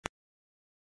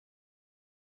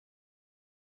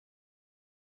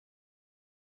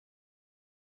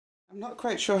I'm not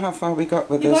quite sure how far we got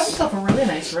with You got this. yourself a really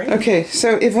nice ring. Okay,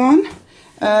 so Yvonne,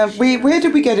 where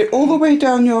did we get it? All the way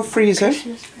down your freezer,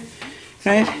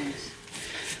 right?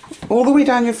 All the way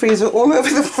down your freezer, all over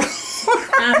the floor.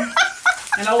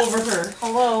 And all over her.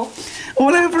 Hello.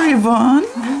 All over Yvonne.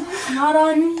 Not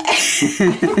on me.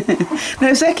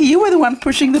 No, Zaki, you were the one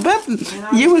pushing the button.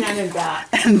 You were standing back.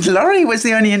 And Laurie was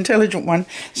the only intelligent one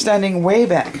standing way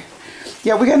back.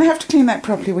 Yeah, we're going to have to clean that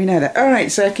properly, we know that. All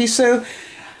right, Zaki, so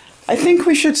I think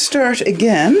we should start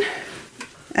again.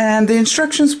 And the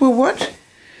instructions were what?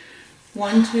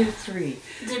 1, 2, 3.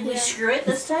 Did we screw it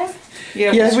this time?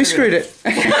 Yeah, Yes, we screwed it.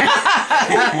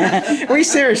 We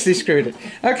seriously screwed it.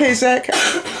 Okay, Zach,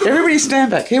 everybody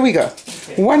stand back. Here we go.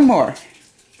 Okay. One more.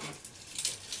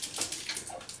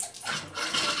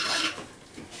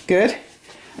 Good.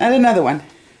 And another one.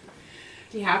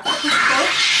 Do you have to?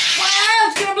 Wow,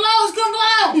 it's gonna blow, it's gonna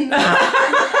blow!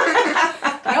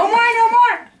 No more, no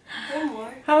more. One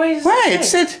more. How many does Why? it It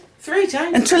say? said 3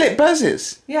 times. until it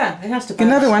buzzes. Yeah, it has to buzz.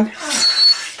 Another one.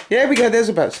 There we go, there's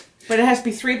a buzz. But it has to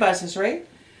be 3 buzzes, right?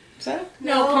 Is that?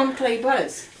 No, pump till you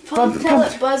buzz. Pump till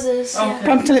pump. it buzzes. Okay. Yeah.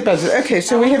 Pump till it buzzes. Okay,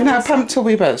 so we have now pumped till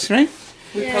we buzz, right?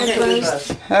 We Yeah, pump it till we buzzed.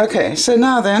 buzz. Okay, so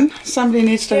now then, somebody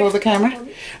needs to hold the camera.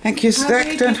 Thank you, How Zach.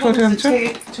 many Don't people hold on does to it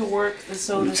it. take to work the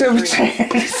soda So we stream?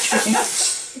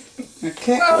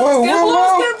 Okay. Whoa,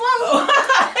 Whoa,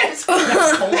 it's gonna whoa,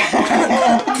 blow,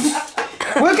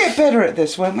 whoa. We'll get better at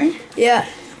this, won't we? Yeah.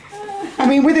 I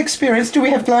mean, with experience. Do we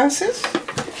have glasses?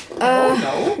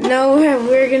 No,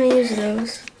 we're gonna use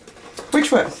those.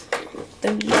 Which one?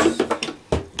 Those.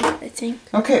 I think.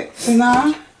 Okay, so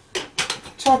now,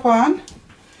 top on.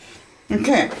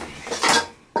 Okay.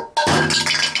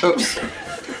 Oops.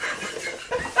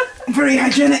 Very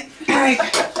hygienic. All right.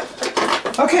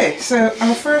 Okay, so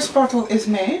our first bottle is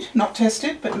made, not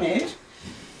tested, but made.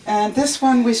 And this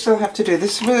one we still have to do.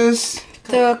 This was,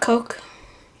 The Coke.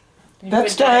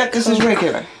 that's diet, this is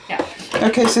regular. Yeah.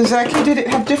 Okay, so Zaki, did it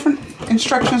have different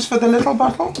instructions for the little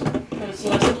bottle? It's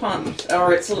less pumped.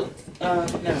 Or it's, no.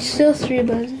 Still 3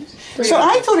 buzzes. So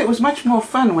I thought it was much more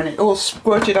fun when it all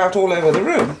squirted out all over the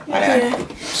room. Yeah.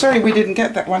 Sorry we didn't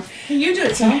get that one. You do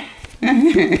it, Sam.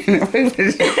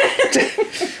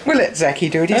 We'll let Zaki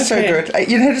do it, he's so Okay. good.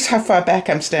 You notice how far back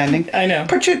I'm standing? I know.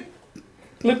 Put your...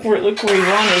 Look where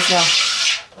Yvonne is now.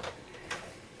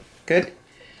 Good.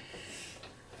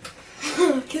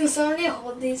 Can somebody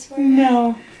hold these for me?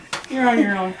 No. You're on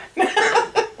your own.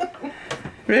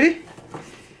 Ready?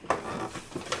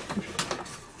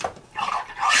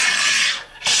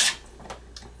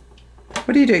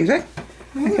 What are you doing, Zach?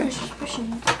 Okay. She's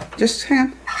pushing it. Just hang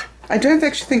on. I don't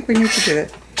actually think we need to do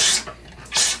it.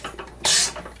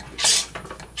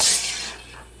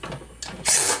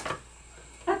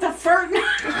 What the fart?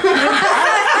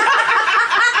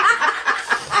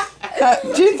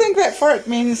 Do you think that fart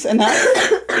means enough?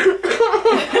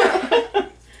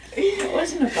 It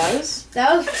wasn't a buzz.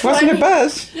 That was funny. Wasn't a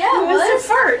buzz? Yeah, it was. a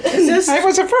fart. Is this? It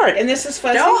was a fart. And this is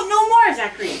fuzzy? No more,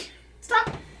 Zachary.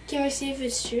 Stop. Can we see if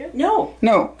it's true? No,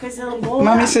 No. because it'll blow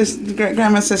Mommy up. says,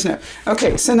 Grandma says no.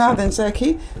 Okay, so now then,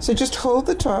 Zaki, so just hold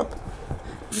the top.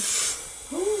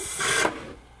 It's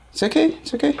okay,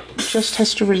 it's okay. It just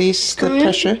has to release the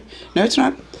pressure. No, it's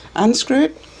not. Unscrew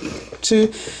it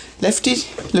to lefty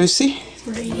loosey.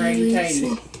 Righty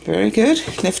tighty. Very good.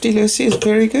 Lefty loosey is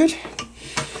very good.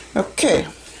 Okay,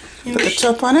 put the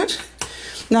top on it.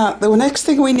 Now, the next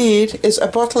thing we need is a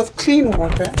bottle of clean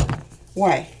water.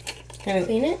 Why?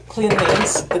 Clean it? Clean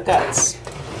the guts.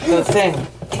 The thing.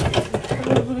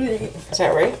 Is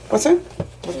that right? What's that?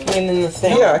 We're cleaning the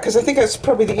thing. Yeah, because I think that's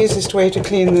probably the easiest way to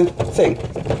clean the thing,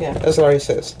 Yeah. as Laurie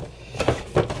says.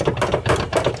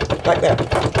 Like that.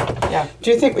 Yeah. Do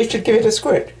you think we should give it a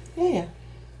squirt? Yeah.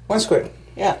 One squirt.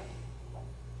 Yeah.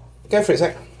 Go for it,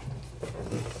 Zach.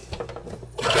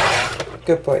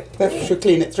 Good boy. That should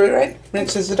clean it through, right?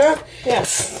 Rinses it out. Yeah.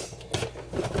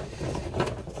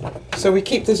 So we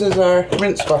keep this as our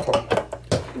rinse bottle.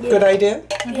 Good idea?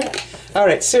 Yeah. All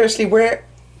right, seriously, why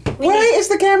is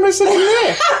the camera sitting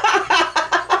there?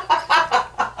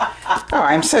 Oh,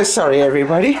 I'm so sorry,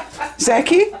 everybody.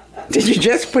 Zaki, did you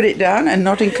just put it down and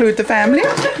not include the family?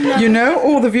 No. You know,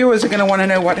 all the viewers are going to want to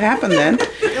know what happened then.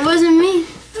 It wasn't me.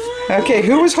 Okay,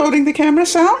 who was holding the camera,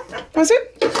 Sal? Was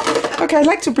it? Okay, I'd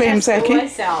like to blame Zaki.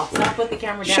 Myself. Now put the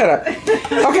camera down. Shut up.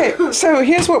 Okay, so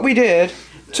here's what we did.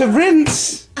 To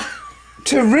rinse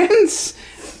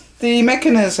the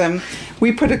mechanism,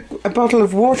 we put a bottle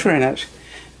of water in it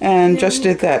and just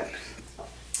did that.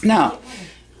 Now,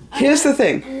 here's the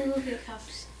thing.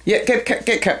 Yeah,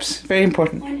 get cups. Very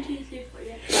important. 1, 2, 3, 4,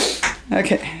 yeah.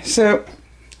 Okay, so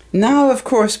now, of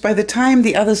course, by the time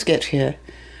the others get here,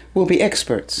 will be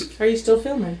experts. Are you still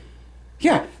filming?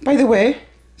 Yeah, by the way,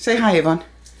 say hi, Yvonne.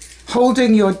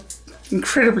 Holding your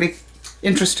incredibly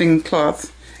interesting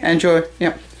cloth and your,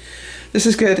 yeah, this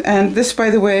is good. And this, by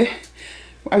the way,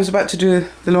 I was about to do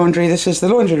the laundry. This is the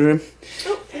laundry room,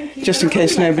 just in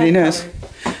case nobody knows.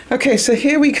 Okay, so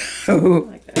here we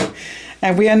go.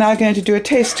 And we are now going to do a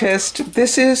taste test.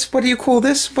 This is, what do you call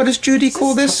this? What does Judy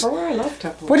call this? Tupperware? I love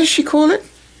Tupperware. What does she call it?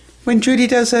 When Judy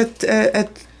does a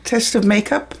test of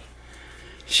makeup?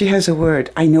 She has a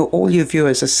word. I know all your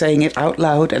viewers are saying it out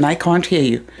loud and I can't hear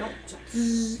you.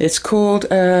 It's called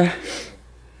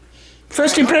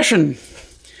first impression.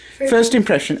 First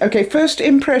impression. Okay, first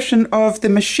impression of the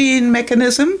machine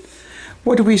mechanism.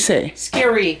 What do we say?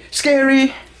 Scary.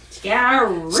 Scary.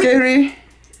 Scary. Scary.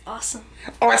 Awesome.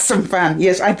 Awesome fun.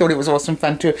 Yes, I thought it was awesome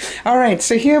fun too. All right,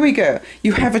 so here we go.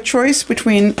 You have a choice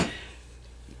between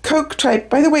Coke type.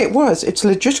 By the way, it's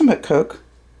legitimate Coke.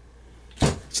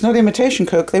 It's not imitation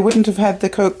Coke. They wouldn't have had the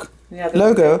Coke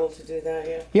logo. Able to do that,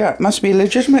 yeah. Yeah, it must be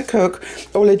legitimate Coke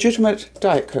or legitimate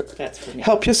Diet Coke. That's for me.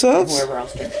 Help yourselves. Whoever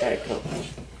else drinks Diet Coke.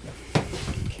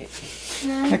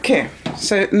 Okay. Okay,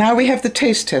 so now we have the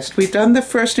taste test. We've done the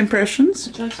first impressions.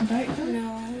 Would you like some Diet Coke?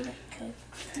 No, I like Coke.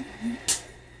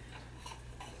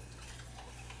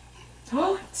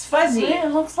 Oh, it's fuzzy.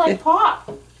 It looks like pop.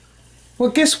 Well,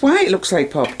 guess why it looks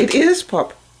like pop? It is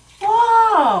pop.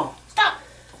 Whoa! Stop.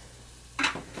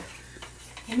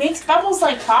 It makes bubbles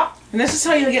like pop. And this is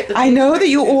how you get the... I know that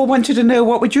you all wanted to know,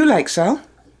 what would you like, Sal?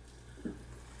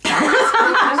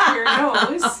 Your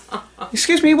nose.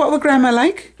 Excuse me, what would Grandma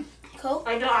like? Coke?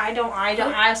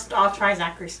 I'll try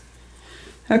Zachary's.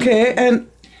 Okay, and...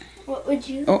 What would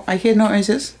you? Oh, I hear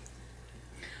noises.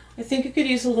 I think you could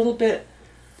use a little bit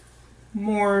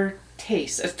more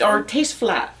taste. Or taste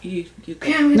flat. You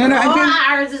could. No, I Oh, didn't.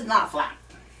 ours is not flat.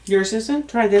 Yours isn't?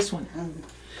 Try this one.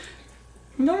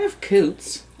 You don't have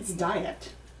coots. It's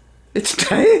diet. It's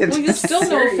diet. Well, you still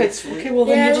know if it's... Okay, well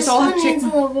then Yeah, you this just all one have needs a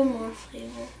chicken. little bit more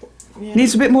flavor. Yeah.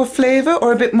 Needs a bit more flavor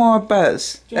or a bit more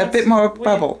buzz? A bit more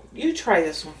bubble? You try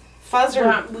this one. Fuzz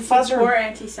or... We Fuzz should pour or...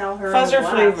 anti-cell her Fuzz or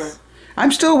glass. flavor?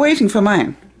 I'm still waiting for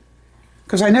mine.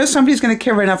 Because I know somebody's going to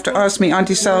care enough to ask me,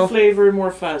 Auntie More Sal. flavor,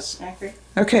 more fuzz. Zachary.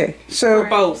 Okay, so...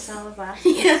 Both. Anti-cell glass.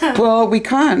 Yeah. Well, we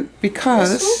can't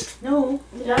because... No,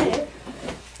 diet.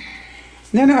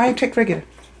 No, I take regular.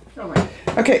 Oh, right.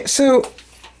 Okay, so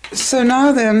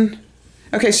now then...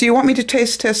 Okay, so you want me to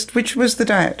taste test which was the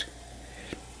diet?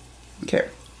 Okay.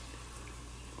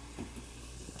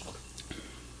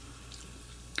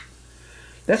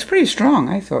 That's pretty strong,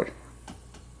 I thought.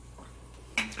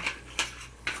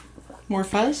 More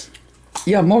fuzz?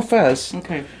 Yeah, more fuzz.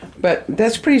 Okay. But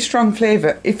that's pretty strong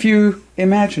flavor if you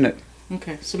imagine it.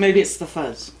 Okay, so maybe it's the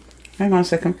fuzz. Hang on a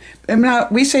second. Now,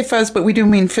 we say fuzz, but we do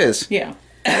mean fizz. Yeah.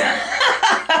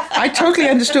 I totally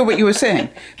understood what you were saying,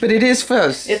 but it is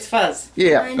fuzz. It's fuzz.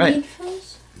 Yeah, I right. need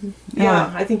fuzz.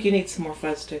 Yeah, I think you need some more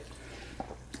fuzz too.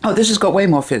 Oh, this has got way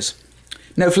more fizz.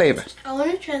 No flavor. I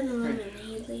want to try the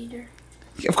lemonade later.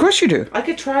 Of course you do. I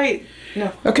could try...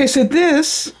 No, Okay, so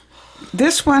this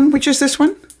one, which is this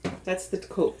one? that's the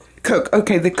Coke. Coke.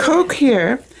 Okay, the Coke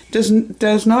here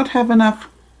does not have enough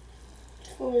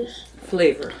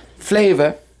Flavor.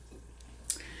 flavor,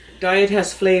 Diet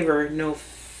has flavor, no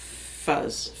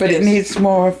fuzz. but it Fizz. needs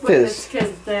more But it's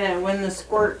fizz. because when the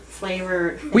squirt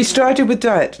flavor... We started with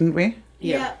diet, didn't we?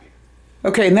 Yeah.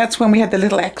 Okay, and that's when we had the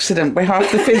little accident where half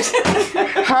the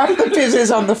fizz is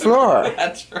on the floor,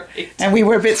 That's right. and we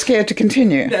were a bit scared to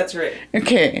continue. That's right.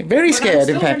 Okay, very But I'm scared,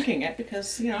 still in fact. drinking it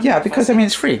because, you know... Yeah, because I mean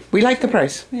it's free. We like the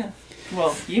price. Yeah.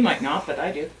 Well, you might not, but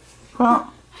I do.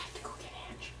 Well,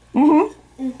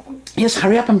 yes,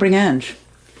 hurry up and bring Ange.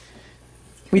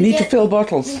 We need to fill We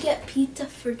bottles. get pizza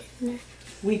for dinner.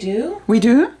 We do? We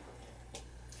do?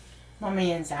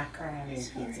 Mommy and Zach are having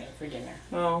pizza for dinner.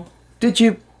 Oh. Did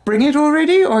you bring it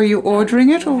already, or are you ordering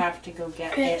it? We'll Or have to go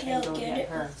get Could it and you go get get it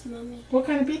her. with Mommy? What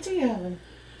kind of pizza you having?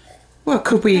 well,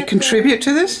 could we contribute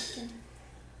to this?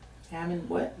 Ham and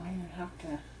what? I don't have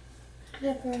to.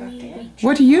 Pepperoni Okay. bacon.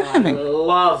 What are you I having?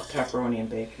 love pepperoni and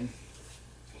bacon.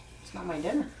 It's not my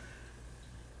dinner.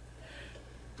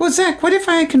 Well, Zach, what if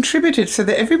I contributed so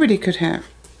that everybody could have?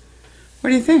 What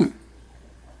do you think?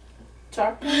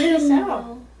 Talk to I me don't yourself.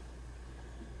 know.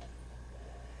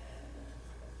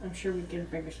 I'm sure we can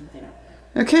figure something out.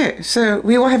 Okay, so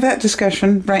we will have that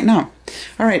discussion right now.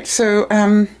 All right, so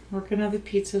We're gonna have the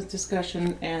pizza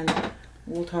discussion and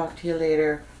we'll talk to you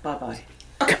later. Bye-bye.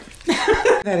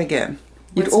 that again.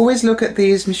 You'd always look at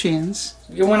these machines.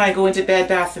 When I go into Bed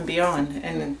Bath and Beyond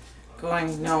and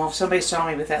going, no, if somebody saw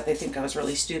me with that, they think I was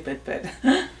really stupid, but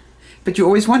But you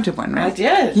always wanted one, I right?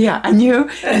 did. Yeah, I knew.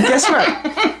 And guess what?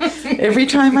 Every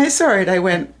time I saw it, I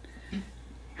went,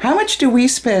 how much do we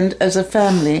spend as a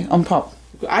family on pop?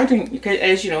 I drink,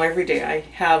 as you know, every day I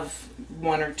have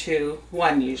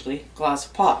one usually, glass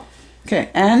of pop. Okay,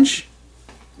 Ange,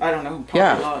 I don't know,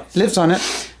 probably lots. lives on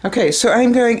it. Okay, so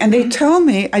I'm going, and they tell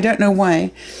me, I don't know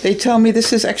why, they tell me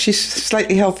this is actually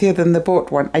slightly healthier than the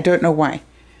bought one. I don't know why.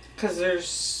 Because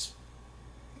there's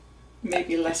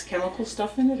maybe less chemical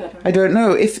stuff in it, I don't know. I don't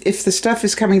know. If the stuff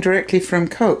is coming directly from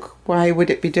Coke, why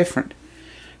would it be different?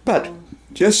 But,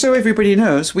 just so everybody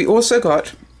knows, we also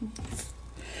got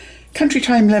Country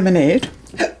Time Lemonade.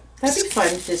 That'd be fun,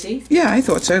 fizzy. Yeah, I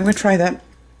thought so. We'll try that.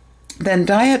 Then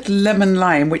Diet Lemon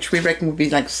Lime, which we reckon would be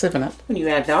like 7-Up. When you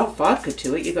add vodka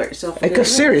to it, you got yourself A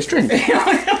serious drink.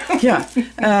 Yeah.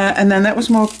 And then that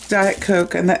was more Diet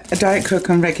Coke and Diet Coke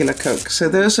and regular Coke. So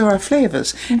those are our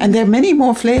flavours. And there are many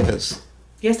more flavours.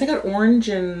 Yes, they got orange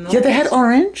and... Yeah, they had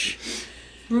orange.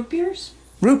 Root beers?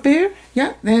 Root beer.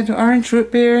 Yeah, they had orange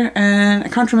root beer. And I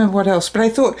can't remember what else. But I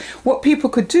thought what people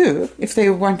could do, if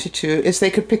they wanted to, is they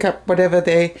could pick up whatever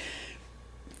they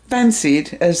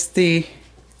fancied as the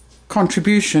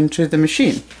contribution to the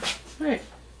machine. Right.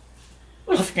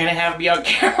 Well, if you're going to have me on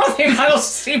camera, they might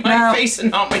as see my face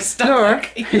and not my stomach.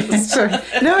 Sorry.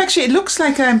 No, actually, it looks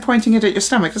like I'm pointing it at your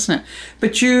stomach, doesn't it?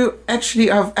 But you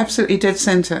actually are absolutely dead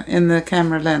center in the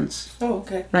camera lens. Oh,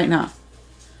 okay. Right now.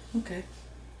 Okay.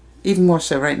 Even more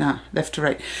so right now, left to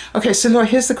right. Okay, so Laura,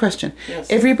 here's the question. Yes.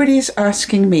 Everybody's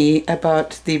asking me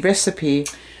about the recipe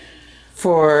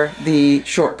for the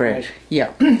shortbread. Right.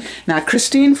 Yeah. Now,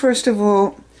 Christine, first of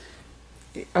all,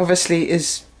 obviously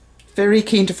is very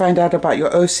keen to find out about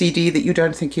your OCD that you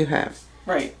don't think you have.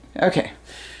 Right. Okay.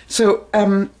 So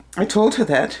I told her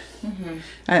that.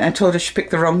 I told her she picked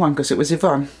the wrong one because it was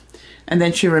Yvonne. And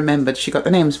then she remembered she got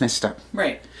the names messed up.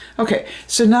 Right. Okay,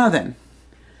 so now then,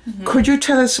 could you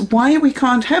tell us why we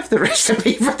can't have the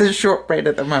recipe for the shortbread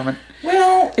at the moment?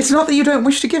 Well, it's not that you don't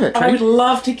wish to give it, right? I would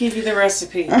love to give you the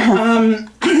recipe.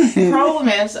 The problem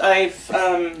is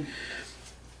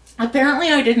apparently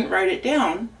I didn't write it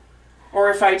down, or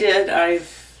if I did,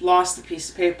 I've lost the piece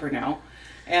of paper now.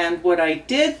 And what I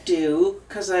did do,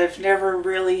 because I've never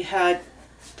really had,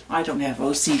 I don't have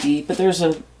OCD, but there's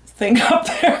a thing up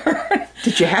there.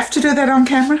 Did you have to do that on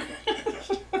camera?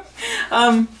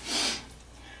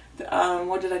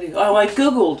 What did I do? Oh, I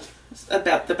Googled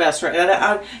about the best.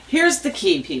 Here's the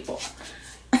key, people.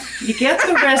 You get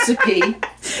the recipe.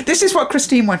 This is what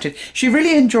Christine wanted. She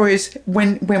really enjoys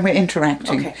when we're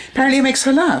interacting. Okay. Apparently it makes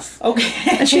her laugh.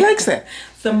 Okay. And she likes that.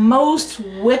 The most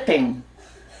whipping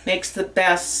makes the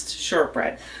best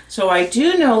shortbread. So I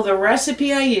do know the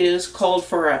recipe I use called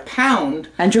for a pound.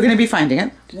 And you're going to be finding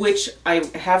it. Which I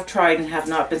have tried and have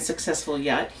not been successful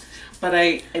yet. But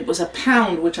it was a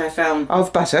pound which I found...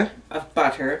 Of butter. Of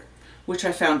butter. Which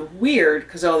I found weird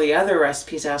because all the other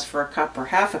recipes ask for a cup or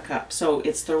half a cup. So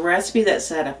it's the recipe that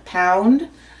said a pound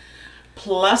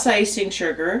plus icing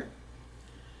sugar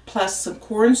plus some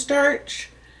cornstarch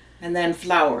and then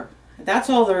flour. That's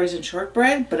all there is in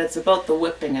shortbread, but it's about the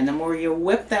whipping. And the more you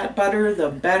whip that butter, the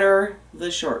better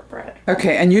the shortbread.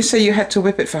 Okay, and you say you had to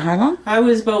whip it for how long? I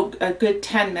was about a good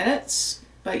 10 minutes,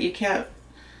 but you can't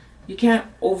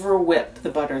over whip the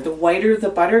butter. The whiter the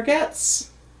butter gets,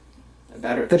 the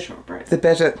better the shortbread.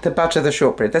 The butter the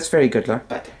shortbread. That's very good, Laura.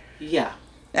 Butter, yeah.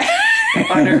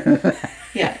 Butter,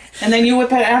 yeah. And then you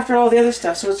whip it after all the other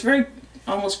stuff, so it's very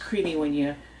almost creamy when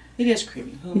you... It is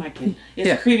creamy. Who am I kidding?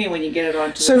 It's creamy when you get it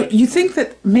onto So you think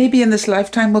that maybe in this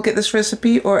lifetime we'll get this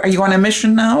recipe, or are you on a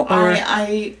mission now? Or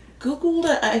I Googled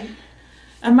it.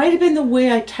 I might have been the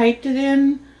way I typed it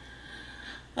in.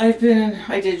 I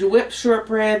did whipped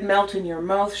shortbread, melt in your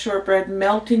mouth shortbread,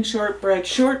 melting shortbread,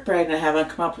 and I haven't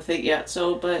come up with it yet.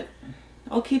 So, but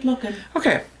I'll keep looking.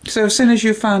 Okay. So as soon as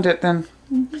you found it, then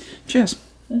cheers.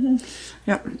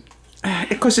 Yeah.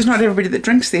 Of course, it's not everybody that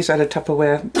drinks these out of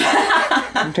Tupperware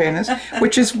containers,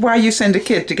 which is why you send a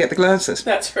kid to get the glasses.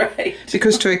 That's right.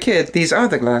 Because to a kid, these are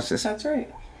the glasses. That's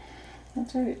right.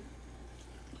 That's right.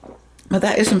 Well,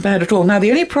 that isn't bad at all. Now,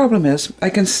 the only problem is,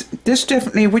 this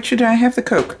definitely, which should I have the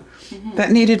Coke?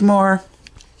 That needed more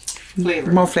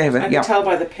flavor. More flavor, I can tell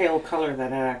by the pale color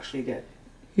that I actually did.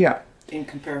 Yeah. In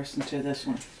comparison to this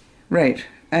one. Right.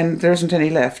 And there isn't any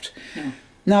left. No.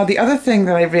 Now, the other thing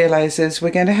that I realise is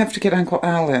we're going to have to get Uncle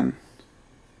Al in.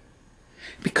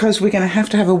 Because we're going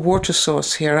to have a water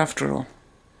source here after all.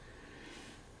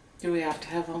 Do we have to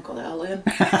have Uncle Al in?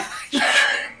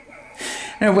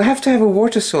 No, we have to have a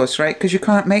water source, right? Because you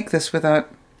can't make this without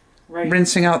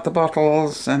rinsing out the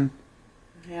bottles and...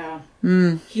 Yeah.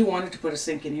 He wanted to put a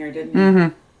sink in here, didn't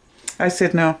he? I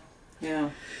said no. Yeah.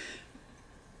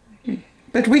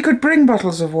 But we could bring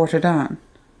bottles of water down.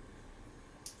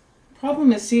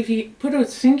 Problem is, see if you put a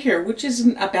sink here, which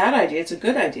isn't a bad idea. It's a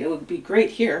good idea. It would be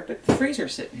great here, but the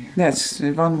freezer's sitting here. Yes,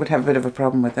 Yvonne would have a bit of a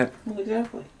problem with that. Well,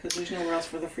 exactly, because there's nowhere else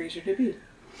for the freezer to be.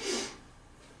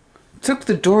 Took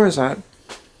the doors out.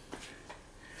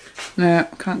 No,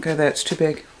 can't go there. It's too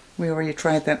big. We already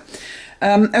tried that.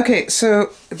 Okay,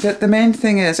 so the main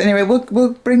thing is, anyway,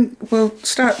 we'll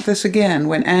start this again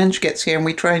when Ange gets here and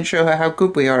we try and show her how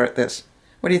good we are at this.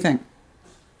 What do you think?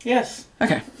 Yes.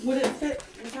 Okay. Would it fit?